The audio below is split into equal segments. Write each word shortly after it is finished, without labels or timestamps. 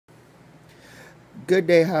Good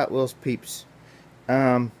day, Hot Wheels peeps.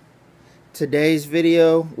 Um, Today's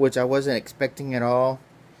video, which I wasn't expecting at all,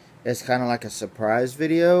 is kind of like a surprise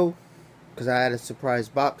video because I had a surprise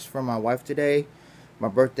box from my wife today. My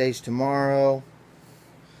birthday's tomorrow.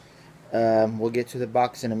 We'll get to the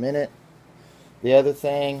box in a minute. The other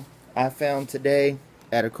thing I found today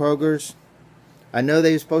at a Kroger's, I know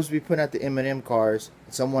they were supposed to be putting out the M&M cars.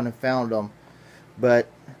 Someone had found them, but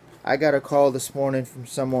I got a call this morning from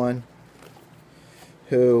someone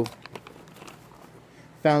who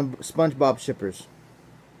found SpongeBob shippers.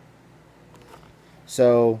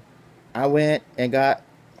 So I went and got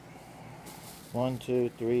one,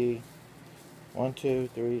 two, three,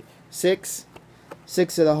 six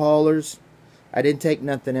of the haulers. I didn't take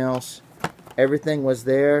nothing else. Everything was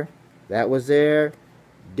there. That was there.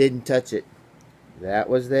 Didn't touch it. That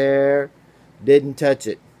was there. Didn't touch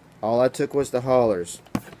it. All I took was the haulers.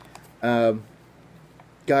 Got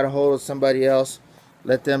a hold of somebody else.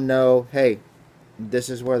 Let them know, hey, this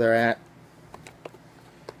is where they're at.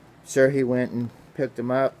 Sure, he went and picked them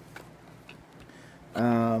up.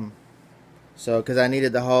 So, because I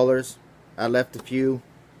needed the haulers, I left a few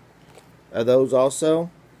of those also.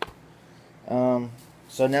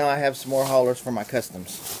 So now I have some more haulers for my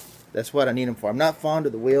customs. That's what I need them for. I'm not fond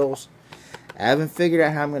of the wheels. I haven't figured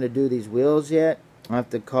out how I'm going to do these wheels yet. I have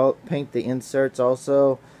to paint the inserts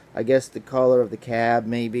also. I guess the color of the cab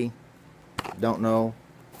maybe. Don't know.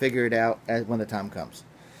 Figure it out when the time comes.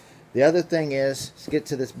 The other thing is, let's get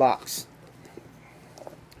to this box.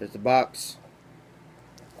 There's the box.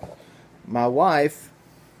 My wife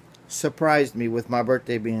surprised me with my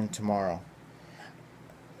birthday being tomorrow.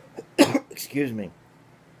 Excuse me.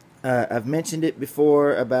 I've mentioned it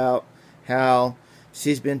before about how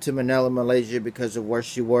she's been to Manila, Malaysia because of where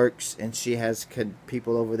she works, and she has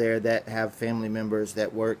people over there that have family members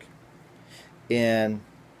that work in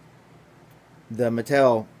the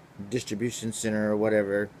Mattel distribution center or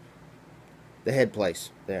whatever, the head place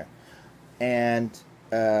there. And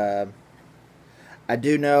I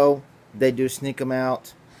do know they do sneak them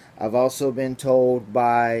out. I've also been told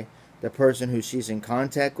by the person who she's in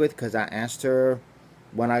contact with, because I asked her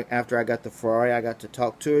after I got the Ferrari, I got to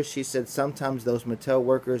talk to her. She said sometimes those Mattel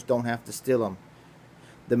workers don't have to steal them.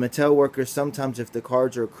 The Mattel workers, sometimes if the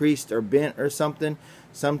cards are creased or bent or something,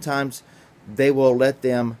 sometimes they will let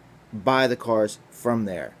them buy the cars from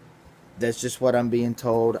there. That's just what I'm being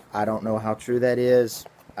told. I don't know how true that is.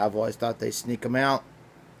 I've always thought they sneak them out.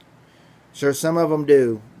 Sure, some of them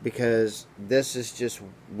do, because this is just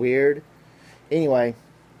weird. Anyway,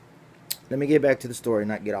 let me get back to the story and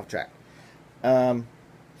not get off track.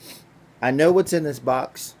 I know what's in this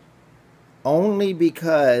box only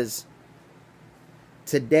because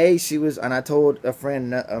today she was, and I told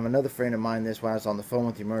another friend of mine this when I was on the phone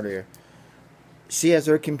with him earlier. She has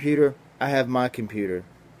her computer. I have my computer.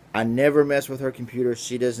 I never mess with her computer.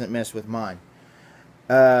 She doesn't mess with mine.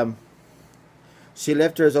 She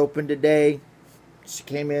left hers open today. She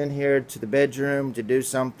came in here to the bedroom to do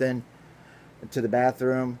something, to the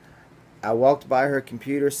bathroom. I walked by her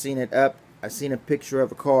computer, seen it up. I seen a picture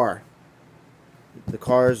of a car. The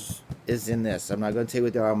cars is in this. I'm not going to tell you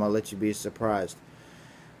what they are. I'm going to let you be surprised.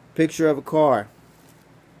 Picture of a car.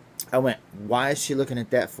 I went, why is she looking at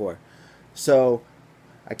that for? So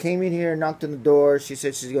I came in here, knocked on the door. She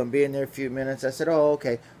said she's going to be in there a few minutes. I said, oh,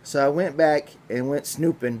 okay. So I went back and went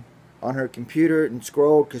snooping on her computer and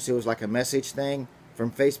scrolled, because it was like a message thing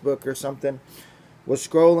from Facebook or something. Was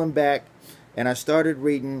scrolling back, and I started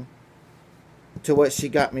reading to what she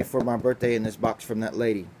got me for my birthday in this box from that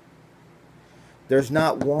lady. There's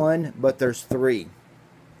not one, but there's three.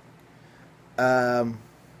 And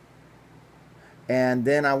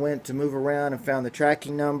then I went to move around and found the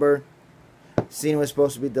tracking number. Seen it was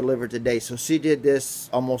supposed to be delivered today. So she did this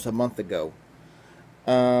almost a month ago.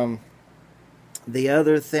 The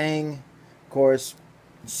other thing, of course,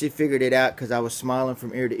 she figured it out because I was smiling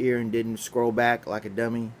from ear to ear and didn't scroll back like a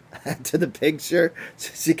dummy to the picture.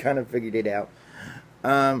 So she kind of figured it out.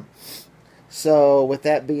 So with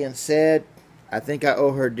that being said, I think I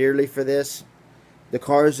owe her dearly for this. The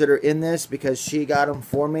cars that are in this, because she got them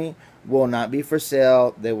for me, will not be for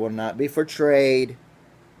sale. They will not be for trade.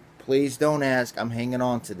 Please don't ask. I'm hanging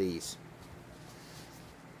on to these.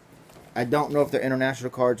 I don't know if they're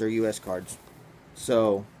international cards or U.S. cards.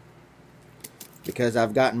 So, because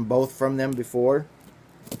I've gotten both from them before.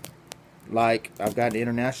 Like, I've got an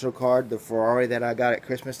international card. The Ferrari that I got at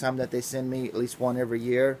Christmas time that they send me, at least one every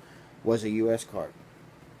year, was a U.S. card.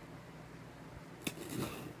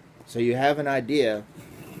 So you have an idea.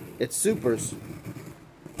 It's supers.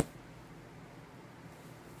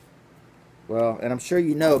 Well, and I'm sure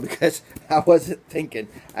you know because I wasn't thinking.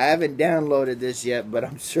 I haven't downloaded this yet, but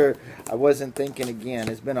I'm sure I wasn't thinking again.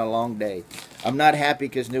 It's been a long day. I'm not happy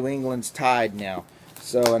because New England's tied now.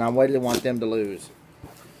 So, and I really want them to lose.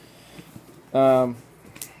 The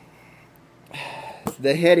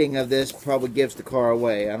heading of this probably gives the car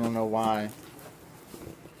away. I don't know why.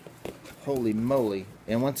 Holy moly.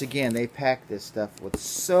 And once again, they pack this stuff with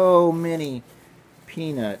so many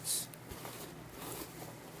peanuts.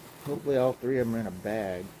 Hopefully all three of them are in a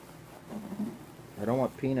bag. I don't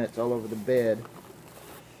want peanuts all over the bed.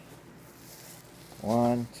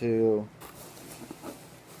 1, 2,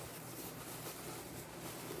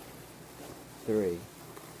 3. Is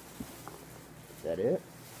that it?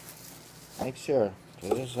 Make sure,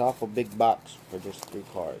 because this is an awful big box for just 3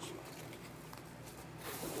 cars.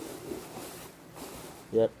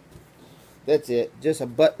 Yep. That's it. Just a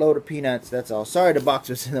buttload of peanuts, that's all. Sorry the box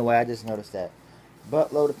was in the way, I just noticed that.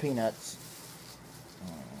 Buttload of peanuts.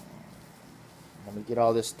 Let me get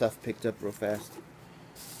all this stuff picked up real fast.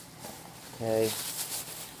 Okay.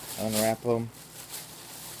 Unwrap them.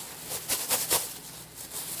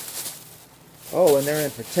 Oh, and they're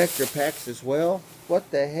in protector packs as well.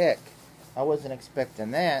 What the heck? I wasn't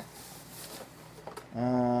expecting that.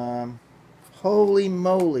 Holy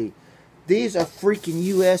moly. These are freaking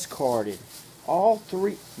US carded. All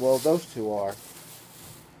 3, well, those 2 are.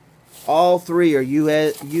 All 3 are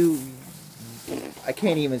US, I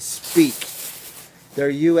can't even speak. They're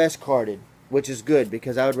US carded, which is good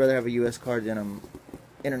because I would rather have a US card than an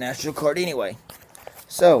international card anyway.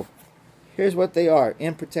 So, here's what they are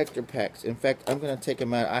in protector packs. In fact, I'm going to take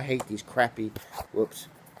them out. I hate these crappy, whoops,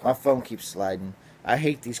 my phone keeps sliding. I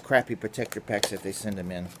hate these crappy protector packs that they send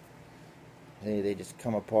them in. They just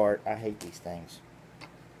come apart. I hate these things.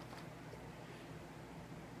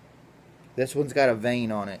 This one's got a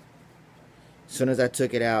vein on it. As soon as I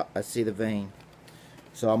took it out, I see the vein.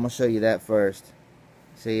 So I'm going to show you that first.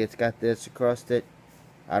 See, it's got this across it.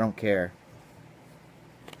 I don't care.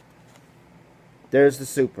 There's the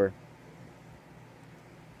Super.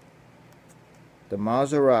 The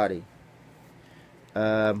Maserati.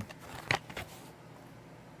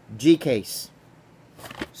 G-Case.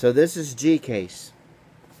 So this is G-Case.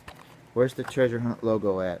 Where's the Treasure Hunt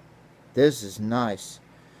logo at? This is nice.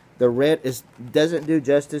 The red doesn't do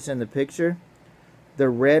justice in the picture. The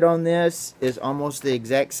red on this is almost the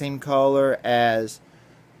exact same color as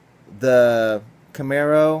the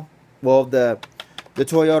Camaro. Well, the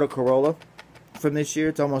Toyota Corolla from this year.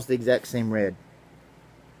 It's almost the exact same red.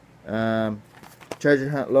 Treasure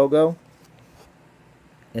Hunt logo.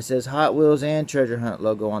 It says Hot Wheels and Treasure Hunt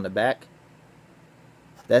logo on the back.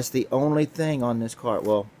 That's the only thing on this car.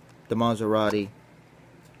 Well, the Maserati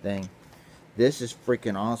thing. This is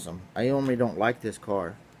freaking awesome. I normally don't like this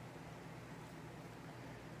car.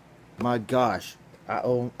 My gosh. I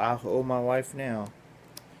owe my wife now.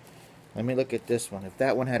 Let me look at this one. If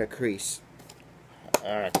that one had a crease.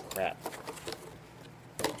 Ah, crap.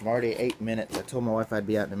 I'm already 8 minutes. I told my wife I'd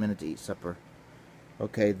be out in a minute to eat supper.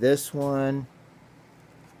 Okay, this one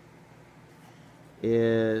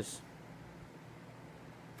is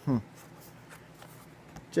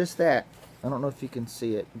just that. I don't know if you can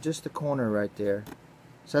see it. Just the corner right there.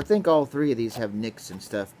 So I think all 3 of these have nicks and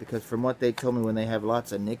stuff, because from what they told me, when they have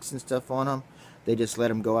lots of nicks and stuff on them, they just let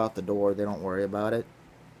them go out the door. They don't worry about it.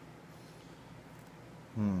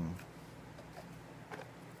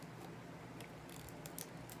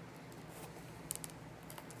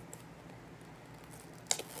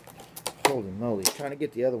 Holy moly. Trying to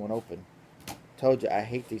get the other one open. Told you I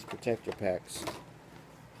hate these protector packs.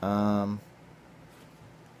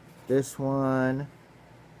 This one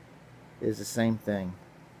is the same thing.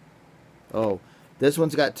 Oh, this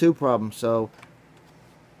one's got 2 problems, so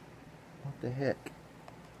what the heck?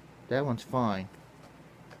 That one's fine.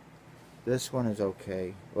 This one is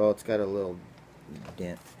okay. Well, it's got a little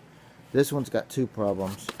dent. This one's got 2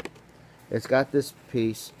 problems. It's got this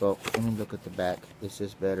piece. Oh, let me look at the back. This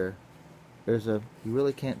is better. There's a, you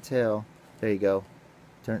really can't tell. There you go.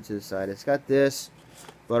 Turn it to the side. It's got this,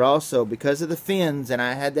 but also because of the fins, and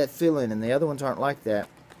I had that feeling, and the other ones aren't like that,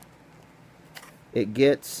 it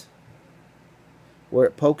gets where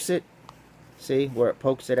it pokes it. See where it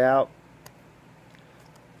pokes it out?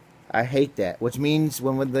 I hate that. Which means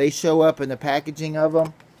when they show up in the packaging of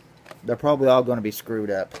them, they're probably all going to be screwed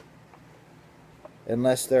up.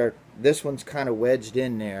 Unless they're, this one's kind of wedged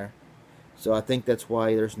in there. So I think that's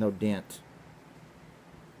why there's no dent.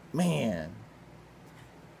 Man,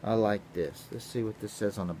 I like this. Let's see what this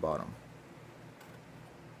says on the bottom.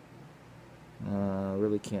 I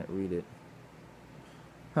really can't read it.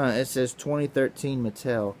 It says 2013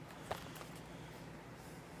 Mattel.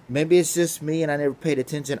 Maybe it's just me and I never paid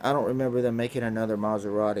attention. I don't remember them making another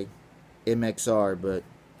Maserati MXR, but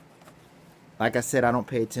like I said, I don't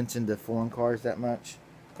pay attention to foreign cars that much,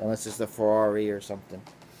 unless it's a Ferrari or something.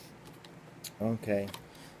 Okay.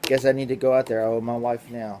 Guess I need to go out there. I owe my wife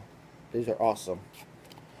now. These are awesome.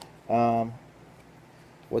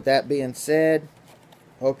 With that being said,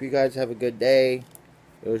 hope you guys have a good day.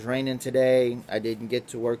 It was raining today. I didn't get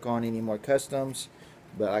to work on any more customs.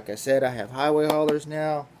 But like I said, I have highway haulers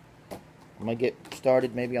now. I'm going to get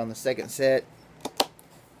started maybe on the second set.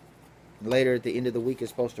 Later at the end of the week, it's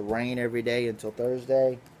supposed to rain every day until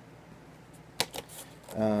Thursday.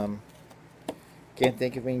 Can't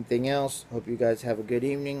think of anything else. Hope you guys have a good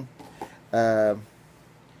evening. My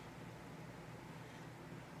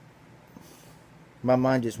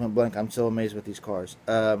mind just went blank. I'm so amazed with these cars.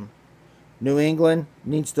 New England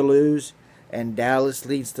needs to lose, and Dallas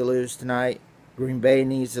needs to lose tonight. Green Bay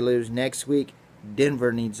needs to lose next week.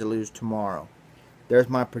 Denver needs to lose tomorrow. There's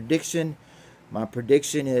my prediction. My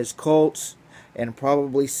prediction is Colts and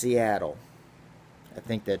probably Seattle. I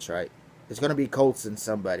think that's right. It's going to be Colts and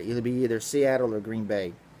somebody. It'll be either Seattle or Green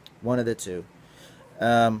Bay. One of the two.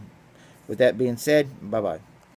 With that being said, bye-bye.